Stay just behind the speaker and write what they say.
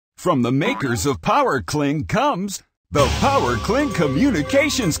From the makers of PowerCling comes the PowerCling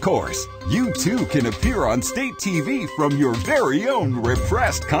Communications course. You too can appear on state TV from your very own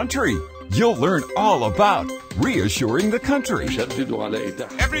repressed country. You'll learn all about reassuring the country.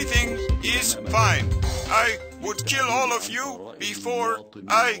 Everything is fine. I would kill all of you before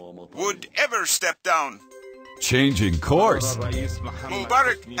I would ever step down. Changing course.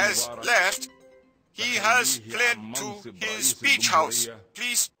 Mubarak has left. He has fled to his beach house.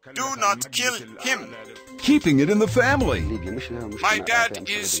 Please do not kill him. Keeping it in the family. My dad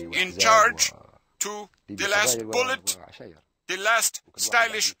is in charge to the last bullet, the last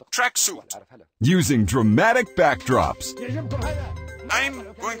stylish tracksuit. Using dramatic backdrops.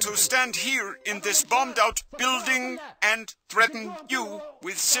 I'm going to stand here in this bombed-out building and threaten you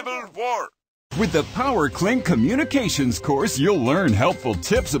with civil war. With the PowerCling Communications course, you'll learn helpful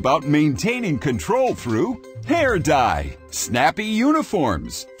tips about maintaining control through hair dye, snappy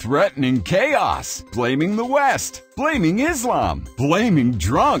uniforms, threatening chaos, blaming the West, blaming Islam, blaming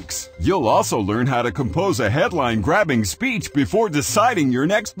drunks. You'll also learn how to compose a headline-grabbing speech before deciding your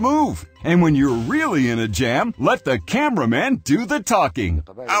next move. And when you're really in a jam, let the cameraman do the talking.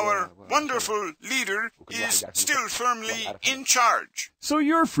 Our wonderful leader is still firmly in charge. So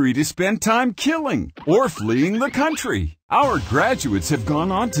you're free to spend time killing or fleeing the country. Our graduates have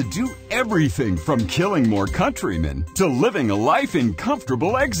gone on to do everything from killing more countrymen to living a life in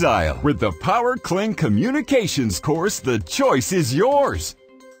comfortable exile. With the PowerCling Communications course, the choice is yours.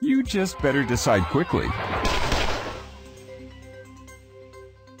 You just better decide quickly.